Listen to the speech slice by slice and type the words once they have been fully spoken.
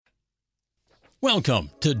Welcome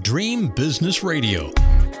to Dream Business Radio,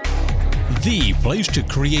 the place to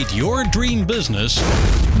create your dream business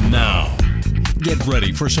now. Get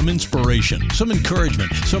ready for some inspiration, some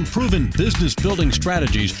encouragement, some proven business building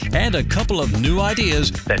strategies, and a couple of new ideas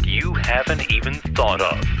that you haven't even thought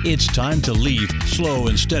of. It's time to leave slow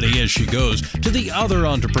and steady as she goes to the other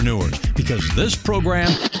entrepreneurs, because this program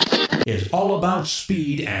is all about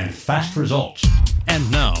speed and fast results. And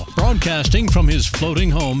now, broadcasting from his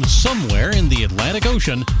floating home somewhere in the Atlantic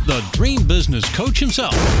Ocean, the dream business coach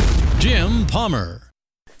himself, Jim Palmer.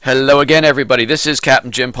 Hello again, everybody. This is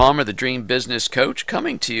Captain Jim Palmer, the Dream Business Coach,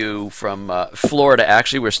 coming to you from Florida.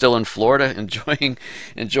 Actually, we're still in Florida, enjoying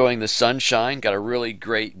the sunshine. Got a really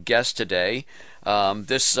great guest today.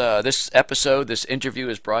 This interview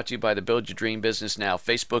is brought to you by the Build Your Dream Business Now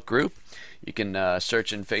Facebook group. You can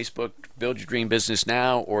search in Facebook, Build Your Dream Business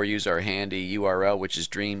Now, or use our handy URL, which is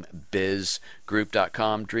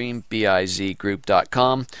dreambizgroup.com,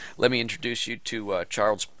 dreambizgroup.com. Let me introduce you to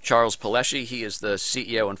Charles Palleschi. He is the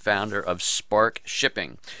CEO and founder of Spark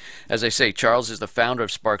Shipping. As I say, Charles is the founder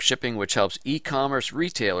of Spark Shipping, which helps e-commerce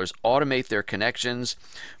retailers automate their connections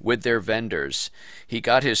with their vendors. He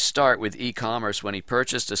got his start with e-commerce when he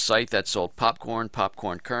purchased a site that sold popcorn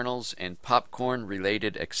kernels, and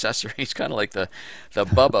popcorn-related accessories, kind of like the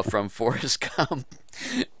Bubba from Forrest Gump,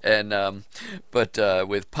 and but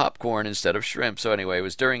with popcorn instead of shrimp. So anyway, it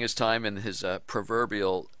was during his time in his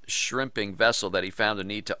proverbial shrimping vessel that he found a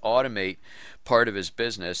need to automate part of his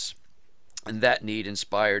business. And that need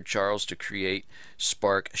inspired Charles to create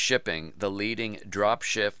Spark Shipping, the leading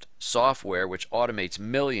dropship software which automates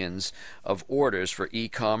millions of orders for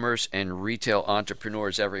e-commerce and retail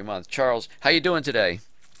entrepreneurs every month. Charles, how you doing today?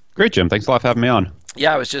 Great, Jim. Thanks a lot for having me on.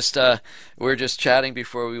 Yeah, I was just we were just chatting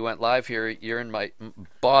before we went live here. You're in my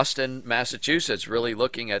Boston, Massachusetts, really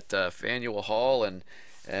looking at Faneuil Hall and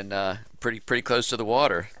pretty close to the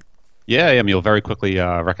water. Yeah, I mean, you'll very quickly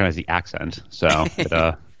recognize the accent. So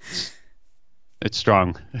it's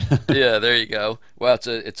strong. Yeah, there you go. Well,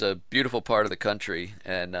 it's a beautiful part of the country,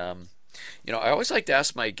 and I always like to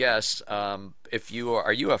ask my guests if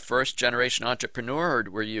are you a first generation entrepreneur, or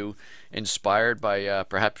were you inspired by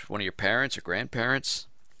perhaps one of your parents or grandparents?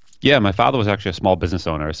 Yeah, my father was actually a small business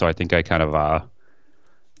owner, so I think I kind of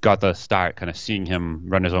got the start, kind of seeing him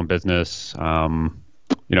run his own business.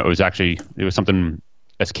 It was something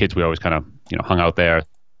as kids we always kind of hung out there.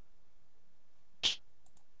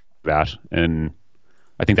 That, and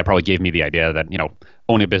I think that probably gave me the idea that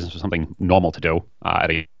owning a business was something normal to do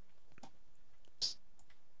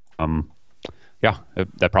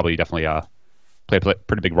that probably definitely played a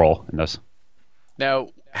pretty big role in this. Now,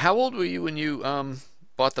 how old were you when you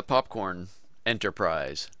bought the popcorn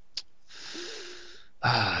enterprise?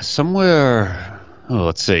 Let's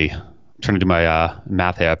see. I'm trying to do my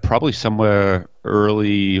math here. Probably somewhere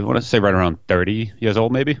early, I want to say right around 30 years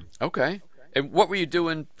old, maybe. Okay. And what were you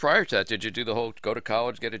doing prior to that? Did you do the whole go to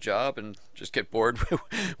college, get a job, and just get bored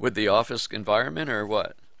with the office environment, or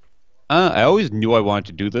what? I always knew I wanted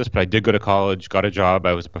to do this, but I did go to college, got a job.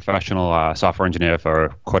 I was a professional software engineer for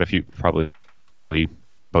quite a few, probably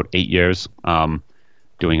about 8 years,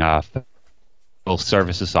 doing full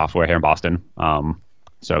services software here in Boston.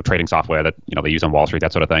 So trading software that they use on Wall Street,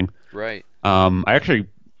 that sort of thing. Right. I actually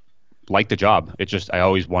liked the job. It's just I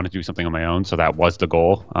always wanted to do something on my own, so that was the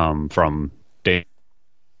goal from day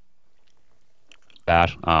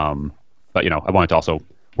that. But I wanted to also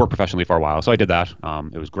work professionally for a while, so I did that.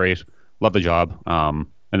 It was great. Loved the job. And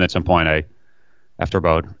then at some point, after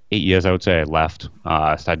about 8 years, I would say, I left.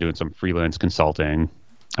 Started doing some freelance consulting,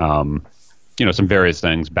 some various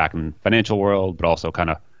things back in the financial world, but also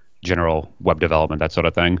kind of general web development, that sort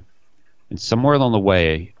of thing. And somewhere along the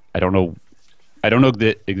way, I don't know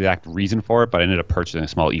the exact reason for it, but I ended up purchasing a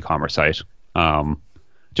small e-commerce site,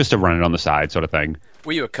 just to run it on the side, sort of thing.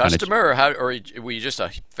 Were you a customer, or were you just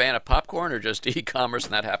a fan of popcorn, or just e-commerce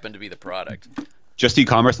and that happened to be the product? Just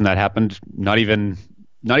e-commerce, and that happened. Not even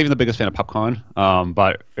the biggest fan of popcorn,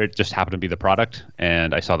 but it just happened to be the product.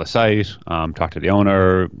 And I saw the site, talked to the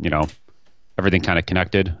owner, everything kind of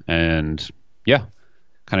connected, and yeah,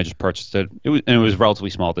 kind of just purchased it. It was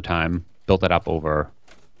relatively small at the time. Built that up over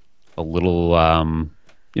a little,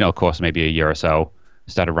 course, maybe a year or so.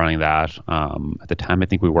 Started running that. At the time, I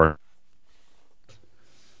think when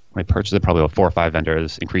I purchased it, probably about 4 or 5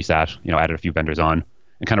 vendors, increased that, added a few vendors on,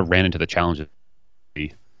 and kind of ran into the challenges.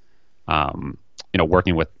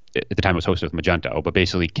 Working with, at the time it was hosted with Magento, but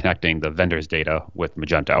basically connecting the vendors' data with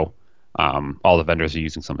Magento. All the vendors are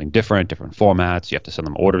using something different formats. You have to send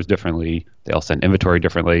them orders differently. They all send inventory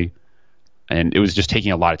differently. And it was just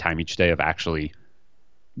taking a lot of time each day of actually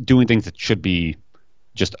doing things that should be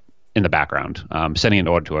just in the background. Sending an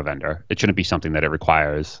order to a vendor, it shouldn't be something that it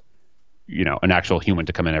requires, an actual human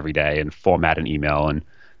to come in every day and format an email and,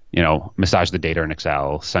 massage the data in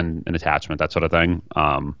Excel, send an attachment, that sort of thing.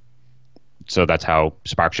 So that's how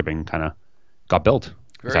Spark Shipping kind of got built.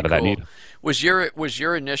 Very out of that cool. need. Was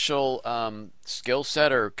your initial skill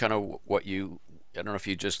set, or kind of what you, I don't know if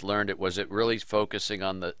you just learned it, was it really focusing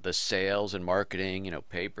on the sales and marketing,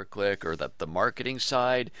 pay-per-click, or the marketing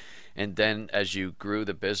side? And then as you grew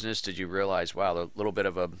the business, did you realize, wow, a little bit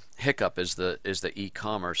of a hiccup is the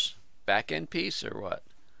e-commerce back-end piece, or what?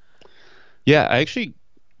 Yeah, I actually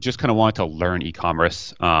just kind of wanted to learn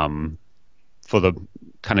e-commerce for the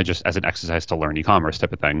kind of just as an exercise to learn e-commerce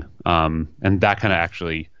type of thing. And that kind of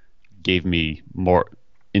actually gave me more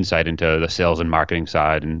insight into the sales and marketing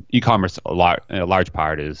side. And e-commerce, a large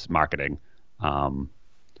part is marketing and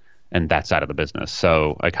that side of the business.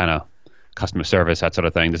 So I kind of customer service, that sort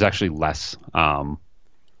of thing. There's actually less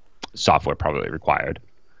software probably required,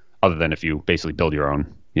 other than if you basically build your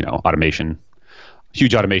own, automation,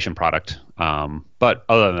 huge automation product. But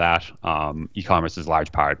other than that, e-commerce is a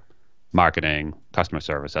large part marketing, customer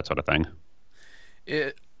service, that sort of thing.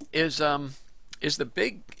 It is the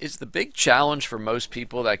big challenge for most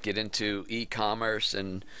people that get into e-commerce,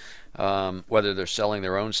 and whether they're selling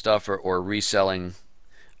their own stuff or reselling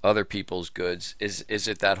other people's goods, is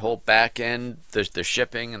it that whole back end, the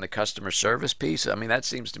shipping and the customer service piece? I mean, that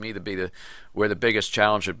seems to me to be where the biggest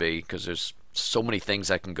challenge would be, because there's so many things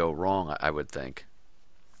that can go wrong, I would think.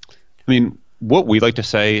 I mean, what we like to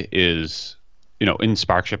say is, in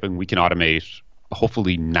Spark Shipping, we can automate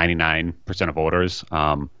hopefully 99% of orders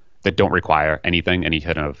that don't require any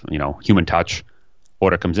kind of, human touch.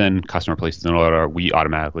 Order comes in, customer places an order, we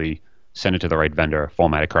automatically send it to the right vendor,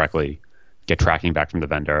 format it correctly, get tracking back from the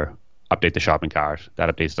vendor, update the shopping cart, that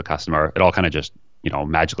updates the customer. It all kind of just,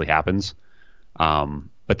 magically happens.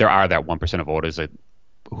 But there are that 1% of orders that,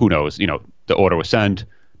 who knows, the order was sent,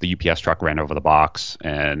 the UPS truck ran over the box,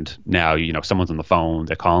 and now, someone's on the phone,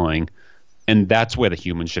 they're calling. And that's where the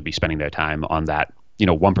humans should be spending their time, on that,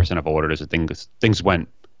 1% of orders that things went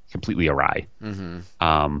completely awry.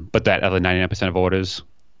 Mm-hmm. But that other 99% of orders,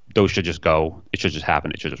 those should just go. It should just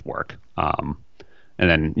happen. It should just work. And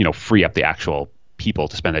then, free up the actual people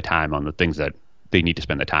to spend their time on the things that they need to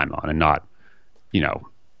spend their time on, and not,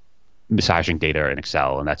 massaging data in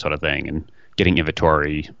Excel and that sort of thing, and getting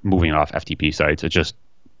inventory, moving it off FTP sites. It's just,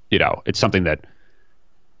 it's something that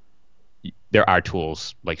there are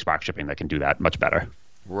tools like Spark Shipping that can do that much better.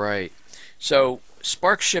 Right. So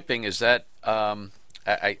Spark Shipping, is that,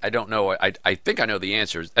 I don't know. I think I know the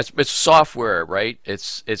answer. It's software, right?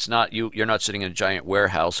 It's not you're not sitting in a giant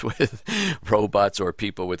warehouse with robots or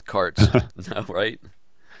people with carts, no, right?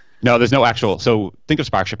 No, there's no actual. So think of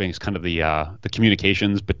Spark Shipping as kind of the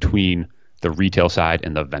communications between the retail side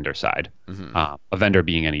and the vendor side. Mm-hmm. A vendor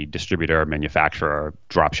being any distributor, manufacturer,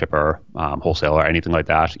 drop shipper, wholesaler, anything like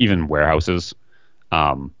that, even warehouses,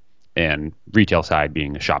 and retail side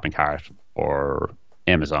being a shopping cart or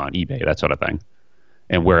Amazon, eBay, that sort of thing.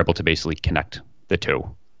 And we're able to basically connect the two.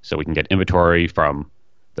 So we can get inventory from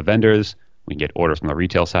the vendors, we can get orders from the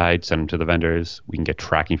retail side, send them to the vendors, we can get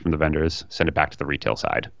tracking from the vendors, send it back to the retail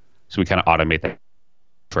side. So we kind of automate that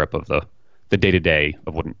trip of the day-to-day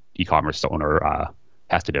of what an e-commerce owner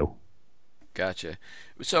has to do. Gotcha.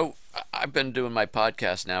 So I've been doing my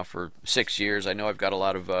podcast now for 6 years. I know I've got a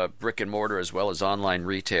lot of brick and mortar as well as online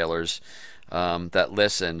retailers that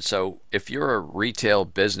listen. So if you're a retail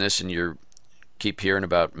business and you're keep hearing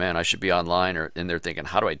about, man, I should be online, and they're thinking,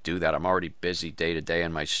 how do I do that? I'm already busy day to day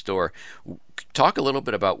in my store. Talk a little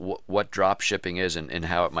bit about what drop shipping is and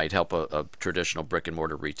how it might help a traditional brick and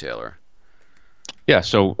mortar retailer. Yeah.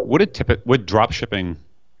 So what drop shipping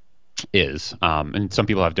is, and some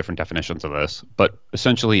people have different definitions of this, but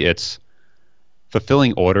essentially it's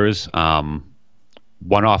fulfilling orders,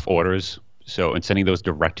 one-off orders. So, and sending those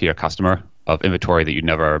direct to your customer of inventory that you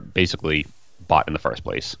never basically bought in the first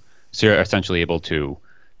place. So you're essentially able to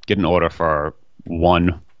get an order for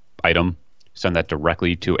one item, send that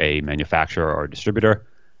directly to a manufacturer or distributor.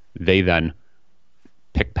 They then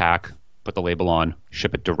pick, pack, put the label on,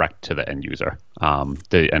 ship it direct to the end user,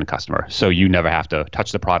 the end customer. So you never have to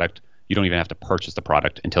touch the product. You don't even have to purchase the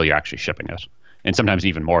product until you're actually shipping it. And sometimes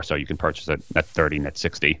even more so, you can purchase it net 30, net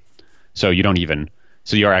 60. So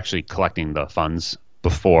you're actually collecting the funds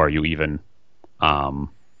before you even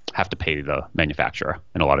have to pay the manufacturer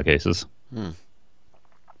in a lot of cases.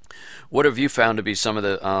 What have you found to be some of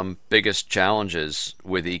the biggest challenges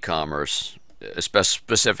with e-commerce,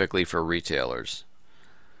 specifically for retailers?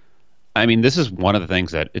 I mean, this is one of the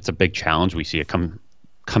things that it's a big challenge. We see it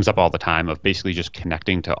comes up all the time, of basically just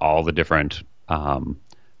connecting to all the different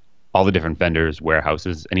all the different vendors,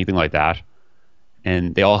 warehouses, anything like that,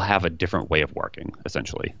 and they all have a different way of working,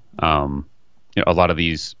 essentially. A lot of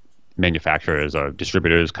these manufacturers or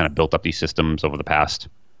distributors kind of built up these systems over the past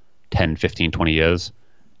 10, 15, 20 years,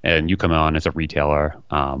 and you come on as a retailer,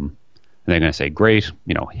 and they're going to say, great,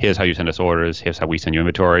 here's how you send us orders, here's how we send you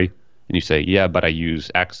inventory, and you say, yeah, but I use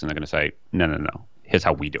X, and they're going to say, no, here's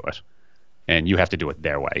how we do it, and you have to do it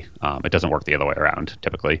their way. It doesn't work the other way around,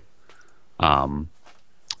 typically.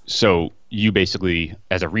 So you basically,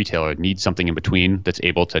 as a retailer, need something in between that's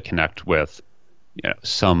able to connect with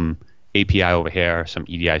some API over here, some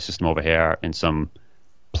EDI system over here, and some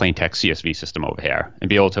plain text CSV system over here, and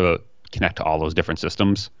be able to connect to all those different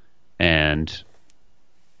systems. And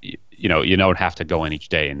you don't have to go in each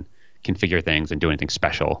day and configure things and do anything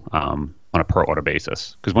special on a per order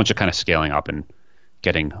basis. Because once you're kind of scaling up and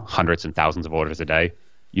getting hundreds and thousands of orders a day,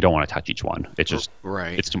 you don't want to touch each one. It's just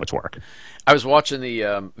It's too much work. I was watching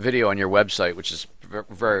the video on your website, which is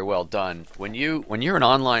very well done. When you're an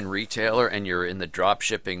online retailer and you're in the drop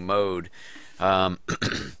shipping mode, I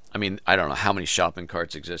mean, I don't know how many shopping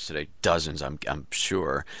carts exist today. Dozens, I'm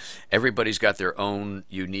sure. Everybody's got their own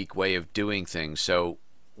unique way of doing things. So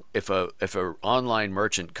if a online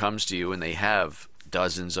merchant comes to you and they have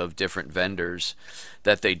dozens of different vendors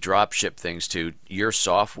that they drop ship things to, your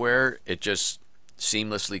software, it just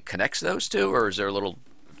seamlessly connects those two, or is there a little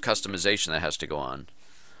customization that has to go on?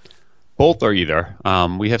 Both or either.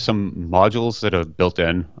 We have some modules that are built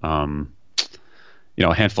in. A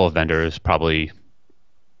handful of vendors, probably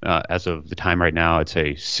as of the time right now, I'd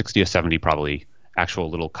say 60 or 70 probably actual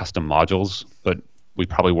little custom modules, but we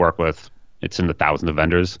probably work with, it's in the thousands of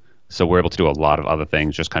vendors. So we're able to do a lot of other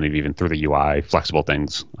things, just kind of even through the UI, flexible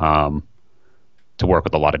things, to work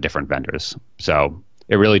with a lot of different vendors. So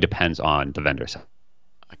it really depends on the vendor set.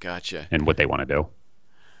 I gotcha. And what they want to do.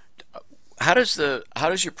 How does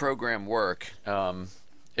your program work?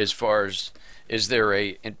 As far as, is there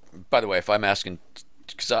and by the way, if I'm asking,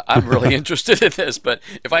 because I'm really interested in this, but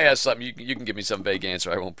if I ask something, you can give me some vague answer.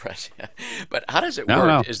 I won't press you. But how does it work?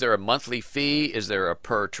 No. Is there a monthly fee? Is there a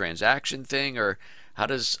per transaction thing, or I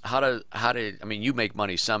mean, you make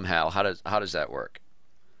money somehow. How does that work?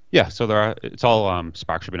 Yeah, so it's all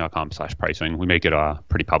sparkshipping.com/pricing. We make it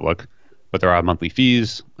pretty public, but there are monthly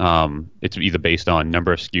fees. It's either based on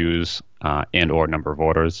number of SKUs and or number of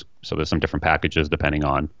orders. So there's some different packages depending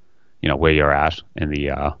on where you're at in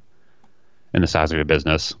the size of your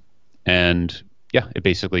business. And yeah,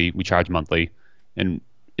 we charge monthly, and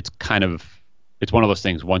it's one of those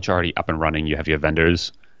things. Once you're already up and running, you have your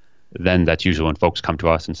vendors. Then that's usually when folks come to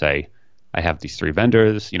us and say, I have these 3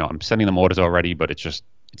 vendors, I'm sending them orders already, but it's just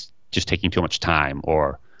taking too much time,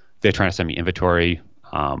 or they're trying to send me inventory.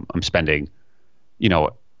 I'm spending,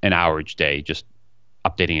 an hour each day just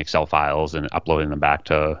updating Excel files and uploading them back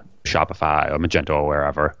to Shopify or Magento or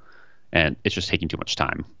wherever, and it's just taking too much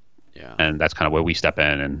time. Yeah. And that's kind of where we step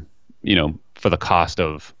in, and for the cost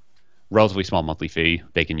of relatively small monthly fee,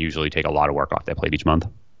 they can usually take a lot of work off their plate each month.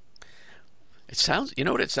 It sounds,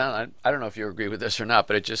 what it sounds, I don't know if you agree with this or not,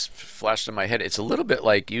 but it just flashed in my head. It's a little bit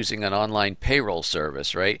like using an online payroll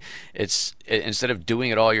service, right? Instead of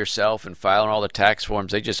doing it all yourself and filing all the tax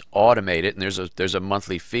forms, they just automate it, and there's a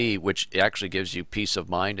monthly fee, which actually gives you peace of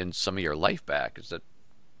mind and some of your life back.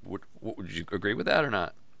 Would you agree with that or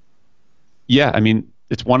not? Yeah, I mean,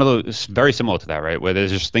 it's one of those very similar to that, right? Where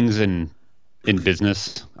there's just things in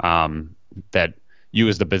business that you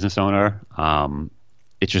as the business owner,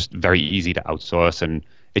 it's just very easy to outsource, and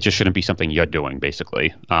it just shouldn't be something you're doing,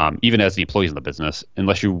 basically. Even as the employees in the business,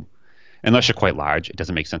 unless you're quite large, it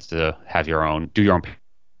doesn't make sense to have do your own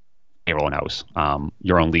payroll in-house,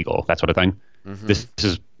 your own legal, that sort of thing. Mm-hmm. This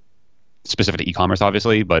is specific to e-commerce,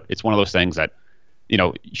 obviously, but it's one of those things that,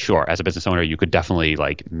 sure, as a business owner, you could definitely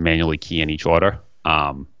manually key in each order.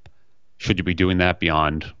 Should you be doing that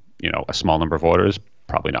beyond, a small number of orders?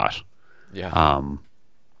 Probably not. Yeah.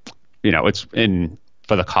 It's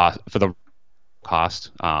for the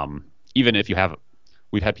cost, even if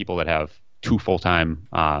we've had people that have 2 full-time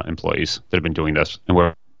employees that have been doing this, and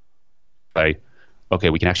we're like, okay,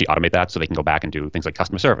 we can actually automate that so they can go back and do things like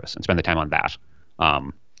customer service and spend the time on that.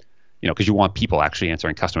 Because you want people actually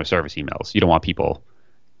answering customer service emails. You don't want people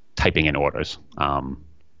typing in orders.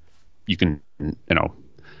 You can,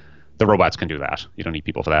 the robots can do that. You don't need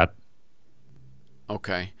people for that.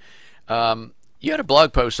 Okay. You had a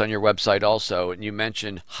blog post on your website also, and you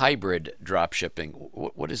mentioned hybrid drop shipping.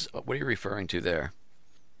 What are you referring to there?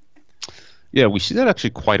 Yeah, we see that actually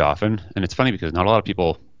quite often, and it's funny because not a lot of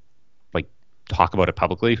people talk about it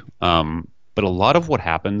publicly. But a lot of what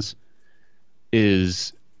happens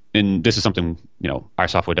is and this is something, our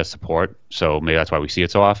software does support, so maybe that's why we see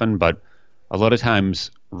it so often. But a lot of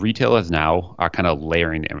times, retailers now are kind of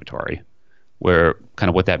layering the inventory, where kind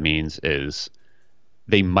of what that means is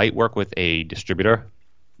they might work with a distributor,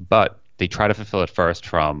 but they try to fulfill it first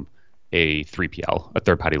from a 3PL, a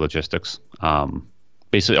third-party logistics,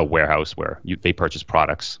 basically a warehouse where they purchase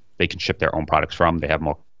products. They can ship their own products from. They have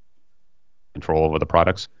more control over the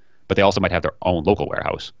products, but they also might have their own local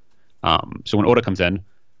warehouse. So when order comes in,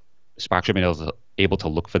 Spark Shipping is able to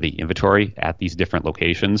look for the inventory at these different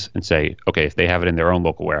locations and say, okay, if they have it in their own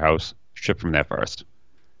local warehouse, ship from there first.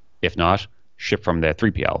 If not, ship from their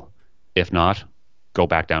 3PL. If not, go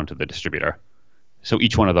back down to the distributor. So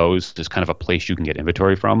each one of those is kind of a place you can get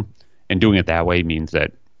inventory from. And doing it that way means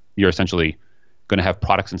that you're essentially going to have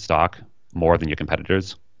products in stock more than your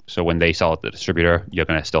competitors. So when they sell at the distributor, you're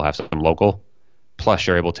going to still have some local. Plus,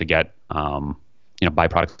 you're able to get buy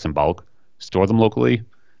products in bulk, store them locally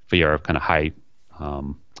for your kind of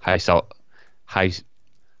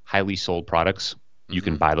highly sold products. You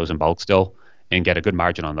can buy those in bulk still and get a good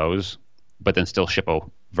margin on those, but then still ship a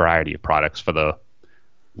variety of products for the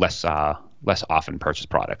less often purchased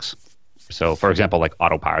products. So, for example, like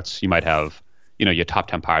auto parts, you might have your top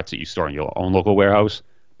 10 parts that you store in your own local warehouse,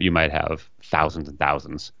 but you might have thousands and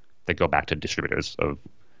thousands that go back to distributors of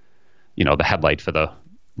the headlight for the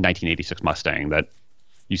 1986 Mustang that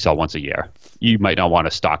you sell once a year. You might not want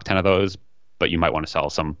to stock 10 of those, but you might want to sell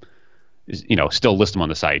some, still list them on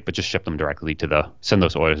the site, but just ship them directly send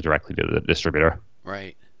those orders directly to the distributor.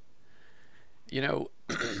 Right.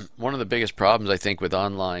 One of the biggest problems I think with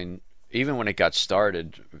online, even when it got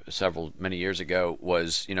started many years ago,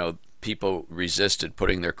 was, people resisted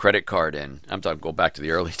putting their credit card in. I'm talking, go back to the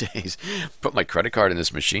early days. Put my credit card in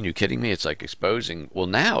this machine. You kidding me? It's like exposing. Well,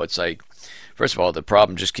 now it's like, first of all, the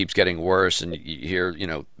problem just keeps getting worse, and you hear,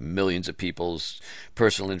 millions of people's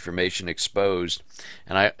personal information exposed.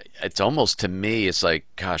 And it's almost, to me, it's like,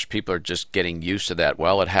 gosh, people are just getting used to that.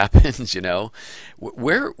 Well, it happens,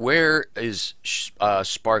 Where is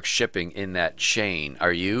Spark Shipping in that chain?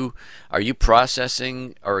 Are you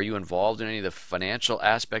processing, or are you involved in any of the financial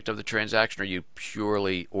aspect of the transaction, or are you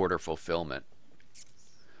purely order fulfillment?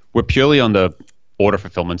 We're purely on the order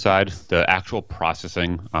fulfillment side. The actual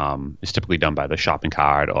processing is typically done by the shopping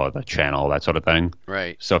cart or the channel, that sort of thing.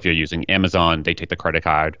 Right. So if you're using Amazon, they take the credit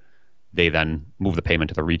card. They then move the payment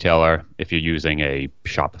to the retailer. If you're using a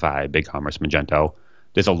Shopify, BigCommerce, Magento,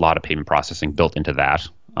 there's a lot of payment processing built into that.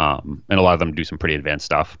 And a lot of them do some pretty advanced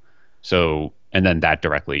stuff. So, and then that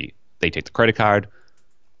directly, they take the credit card,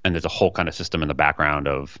 and there's a whole kind of system in the background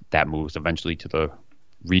of that moves eventually to the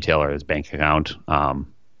retailer's bank account.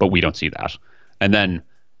 But we don't see that. And then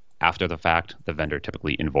after the fact, the vendor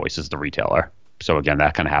typically invoices the retailer. So again,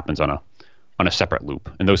 that kind of happens on a separate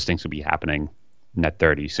loop. And those things will be happening net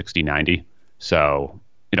 30, 60, 90. So,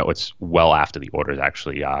 it's well after the order is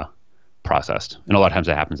actually processed. And a lot of times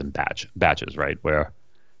that happens in batches, right? Where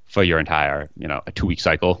for your entire, a 2-week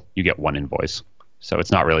cycle, you get one invoice. So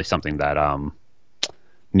it's not really something that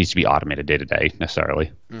needs to be automated day to day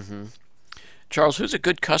necessarily. Mm-hmm. Charles, who's a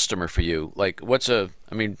good customer for you? Like,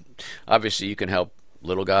 obviously you can help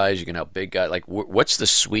little guys, you can help big guys. Like, what's the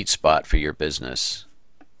sweet spot for your business?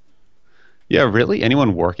 Yeah, really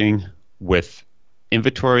anyone working with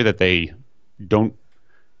inventory that they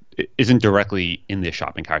isn't directly in their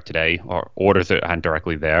shopping cart today, or orders that aren't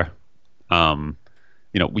directly there.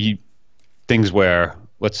 Things where,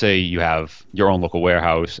 let's say you have your own local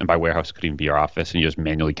warehouse, and by warehouse it could even be your office, and you're just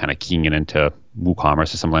manually kind of keying it into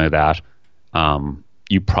WooCommerce or something like that.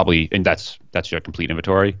 You probably, and that's your complete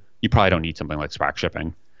inventory. You probably don't need something like Spark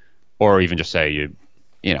Shipping, or even just say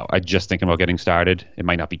I'm just thinking about getting started. It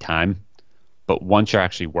might not be time, but once you're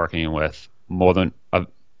actually working with more than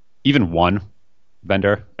even one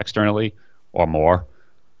vendor externally or more,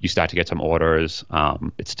 you start to get some orders.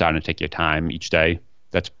 It's starting to take your time each day.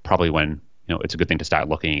 That's probably when it's a good thing to start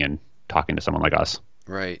looking and talking to someone like us.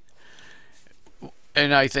 Right.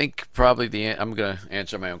 And I think probably I'm going to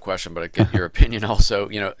answer my own question, but I get your opinion also.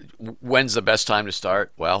 When's the best time to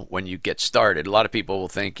start? Well, when you get started. A lot of people will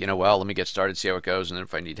think, well, let me get started, see how it goes, and then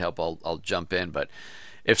if I need help, I'll jump in. But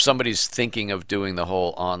if somebody's thinking of doing the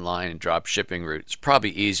whole online and drop shipping route, it's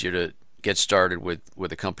probably easier to get started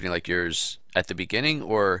with a company like yours at the beginning,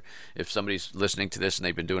 or if somebody's listening to this and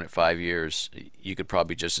they've been doing it 5 years, you could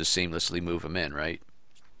probably just as seamlessly move them in, right?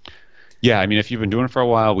 Yeah, if you've been doing it for a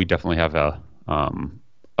while, we definitely have a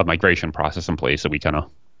migration process in place that we kind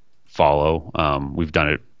of follow. We've done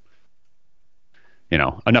it,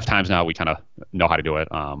 enough times now. We kind of know how to do it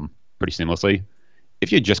pretty seamlessly.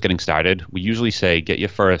 If you're just getting started, we usually say get your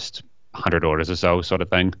first 100 orders or so, sort of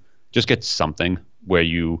thing. Just get something where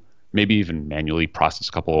you maybe even manually process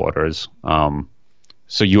a couple of orders.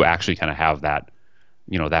 So you actually kind of have that,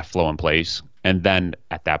 that flow in place. And then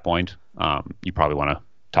at that point, you probably want to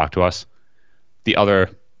talk to us. The other,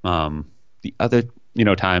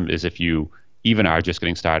 time is if you even are just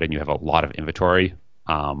getting started and you have a lot of inventory,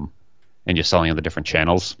 and you're selling on the different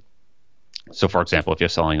channels. So for example, if you're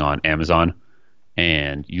selling on Amazon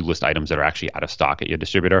and you list items that are actually out of stock at your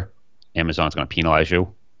distributor, Amazon's going to penalize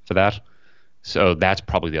you for that. So that's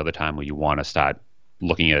probably the other time where you want to start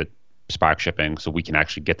looking at Spark shipping so we can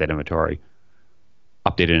actually get that inventory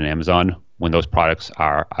updated in Amazon. When those products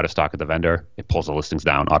are out of stock at the vendor, it pulls the listings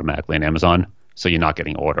down automatically in Amazon. So you're not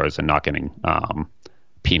getting orders and not getting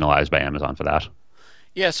penalized by Amazon for that.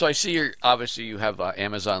 Yeah, so I see obviously you have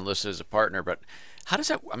Amazon listed as a partner, but how does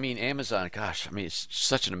that, I mean, Amazon, gosh, I mean, it's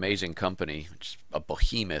such an amazing company. It's a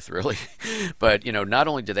behemoth, really. But, not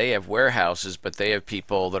only do they have warehouses, but they have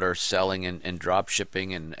people that are selling and drop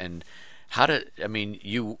shipping and I mean,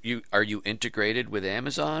 are you integrated with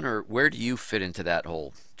Amazon, or where do you fit into that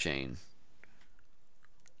whole chain?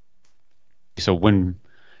 So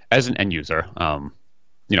as an end user,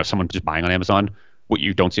 someone just buying on Amazon, what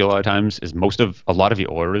you don't see a lot of times is a lot of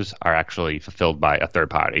your orders are actually fulfilled by a third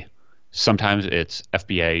party. Sometimes it's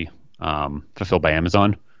FBA fulfilled by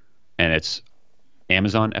Amazon, and it's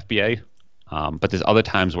Amazon FBA. But there's other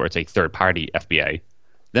times where it's a third party FBA.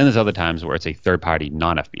 Then there's other times where it's a third party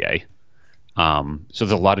non-FBA. So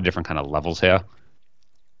there's a lot of different kind of levels here.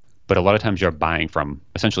 But a lot of times you're buying from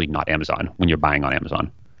essentially not Amazon when you're buying on Amazon.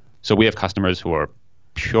 So we have customers who are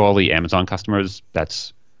purely Amazon customers.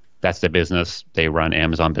 That's their business. They run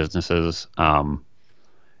Amazon businesses,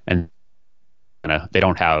 and they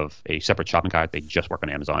don't have a separate shopping cart. They just work on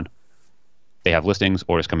Amazon. They have listings,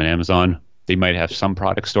 orders come in Amazon. They might have some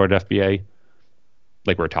products stored at FBA,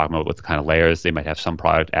 like we were talking about with the kind of layers. They might have some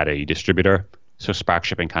product at a distributor. So Spark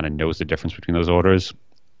Shipping kind of knows the difference between those orders.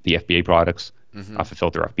 The FBA products are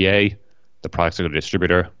fulfilled through FBA. The products that go to the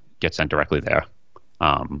distributor get sent directly there.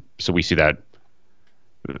 So we see that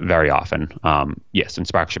very often. Yes, and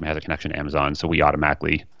Spark Shipping has a connection to Amazon, so we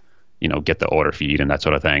automatically, get the order feed and that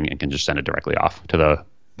sort of thing, and can just send it directly off to the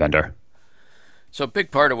vendor. So a big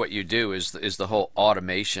part of what you do is the whole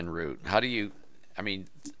automation route. I mean,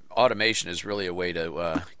 automation is really a way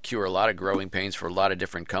to cure a lot of growing pains for a lot of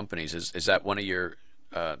different companies. Is that one of your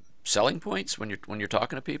selling points when you're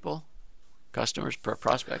talking to people, customers,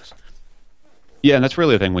 prospects? Yeah, and that's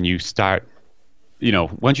really the thing when you start.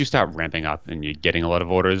 Once you start ramping up and you're getting a lot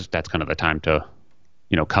of orders, that's kind of the time to,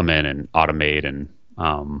 come in and automate and,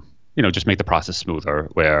 just make the process smoother.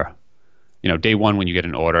 Where, day one when you get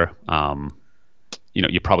an order,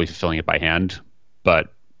 you're probably fulfilling it by hand.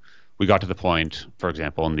 But we got to the point, for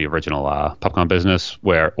example, in the original Popcorn business,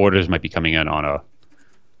 where orders might be coming in on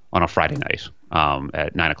a Friday night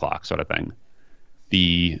at 9:00 sort of thing.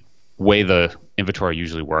 The way the inventory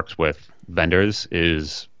usually works with vendors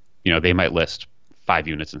is, they might list 5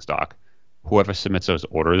 units in stock. Whoever submits those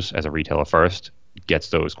orders as a retailer first gets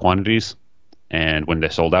those quantities, and when they're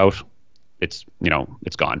sold out, it's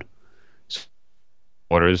gone. So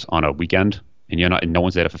orders on a weekend, and no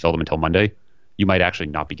one's there to fulfill them until Monday, you might actually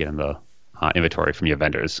not be getting the inventory from your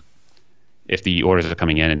vendors. If the orders are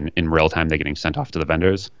coming in real time, they're getting sent off to the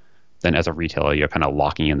vendors, then as a retailer, you're kind of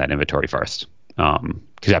locking in that inventory first.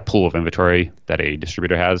 Because that pool of inventory that a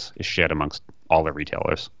distributor has is shared amongst all the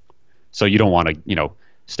retailers. So you don't want to,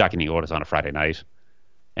 start getting orders on a Friday night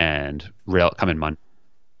and come in Monday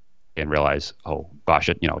and realize, oh gosh,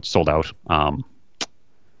 it's sold out.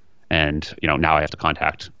 And now I have to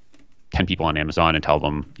contact 10 people on Amazon and tell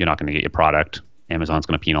them you're not going to get your product. Amazon's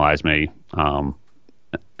going to penalize me.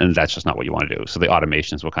 And that's just not what you want to do. So the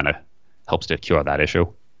automations will kind of helps to cure that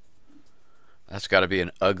issue. That's got to be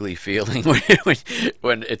an ugly feeling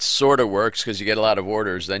when it sort of works because you get a lot of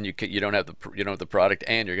orders. Then you don't have the product,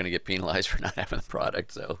 and you're going to get penalized for not having the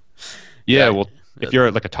product. So yeah, well, if you're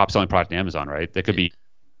like a top selling product on Amazon, right, there could be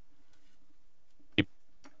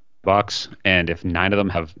box, and if 9 of them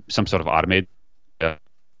have some sort of automated,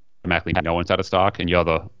 automatically no one's out of stock, and you're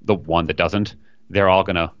the one that doesn't, they're all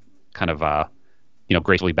going to kind of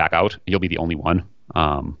gracefully back out. You'll be the only one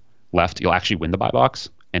left. You'll actually win the buy box.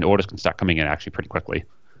 And orders can start coming in actually pretty quickly,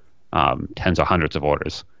 tens or hundreds of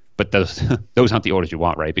orders. But those aren't the orders you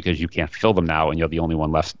want, right? Because you can't fill them now, and you're the only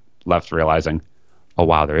one left realizing, oh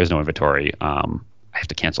wow, there is no inventory. I have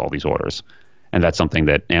to cancel all these orders, and that's something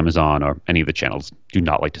that Amazon or any of the channels do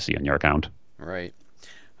not like to see on your account. Right.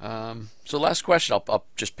 So last question, I'll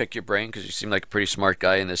just pick your brain because you seem like a pretty smart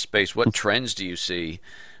guy in this space. What trends do you see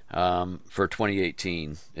for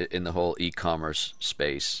 2018 in the whole e-commerce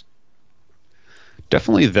space?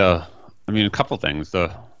 Definitely a couple things.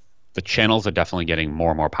 The the channels are definitely getting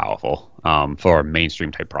more and more powerful for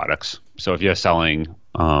mainstream type products. So if you're selling,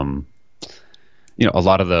 a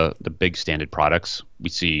lot of the big standard products, we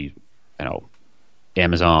see,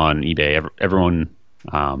 Amazon, eBay, everyone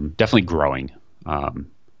definitely growing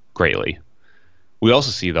greatly. We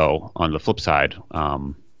also see, though, on the flip side,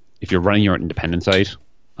 if you're running your own independent site,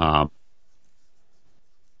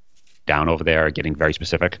 down over there, getting very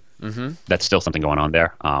specific, that's still something going on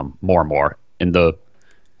there more and more. And the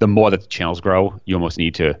more that the channels grow, you almost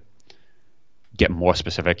need to get more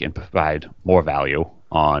specific and provide more value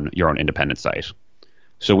on your own independent site.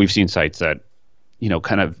 So we've seen sites that,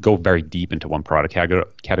 kind of go very deep into one product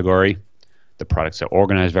category. The products are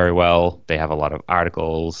organized very well. They have a lot of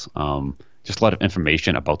articles, just a lot of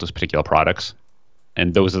information about those particular products.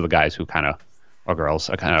 And those are the guys who or girls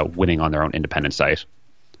are kind of winning on their own independent site.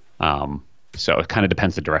 So it kind of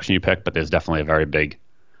depends the direction you pick, but there's definitely a very big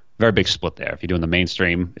split there. If you're doing the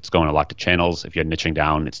mainstream, it's going a lot to channels. If you're niching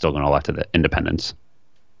down, it's still going a lot to the independents.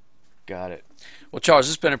 Got it. Well, Charles,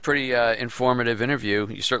 this has been a pretty informative interview.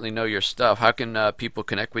 You certainly know your stuff. How can people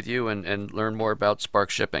connect with you and learn more about Spark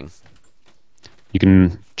Shipping? You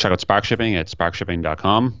can check out Spark Shipping at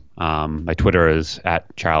sparkshipping.com. My Twitter is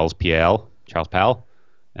at Charles Pal.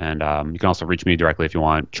 And you can also reach me directly if you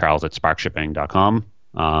want, charles@sparkshipping.com.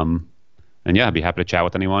 And yeah, I'd be happy to chat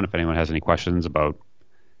with anyone. If anyone has any questions about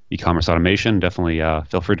e-commerce automation, definitely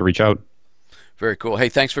feel free to reach out. Very cool. Hey,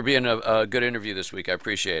 thanks for being a good interview this week. I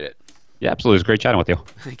appreciate it. Yeah, absolutely. It was great chatting with you.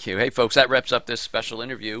 Thank you. Hey, folks, that wraps up this special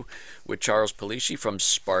interview with Charles Palleschi from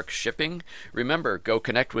Spark Shipping. Remember, go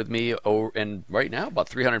connect with me and right now about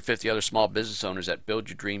 350 other small business owners at Build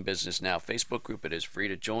Your Dream Business Now Facebook group. It is free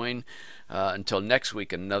to join. Until next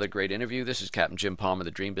week, another great interview. This is Captain Jim Palmer,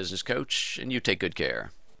 the Dream Business Coach, and you take good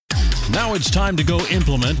care. Now it's time to go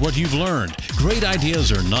implement what you've learned. Great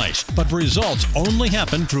ideas are nice, but results only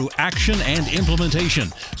happen through action and implementation.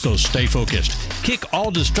 So stay focused. Kick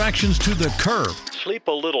all distractions to the curb. Sleep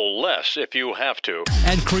a little less if you have to.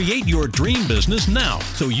 And create your dream business now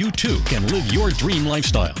so you too can live your dream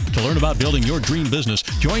lifestyle. To learn about building your dream business,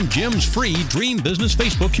 join Jim's free Dream Business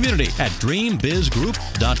Facebook community at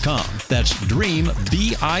dreambizgroup.com. That's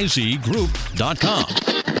dreambizgroup.com.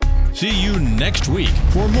 See you next week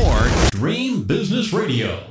for more Dream Business Radio.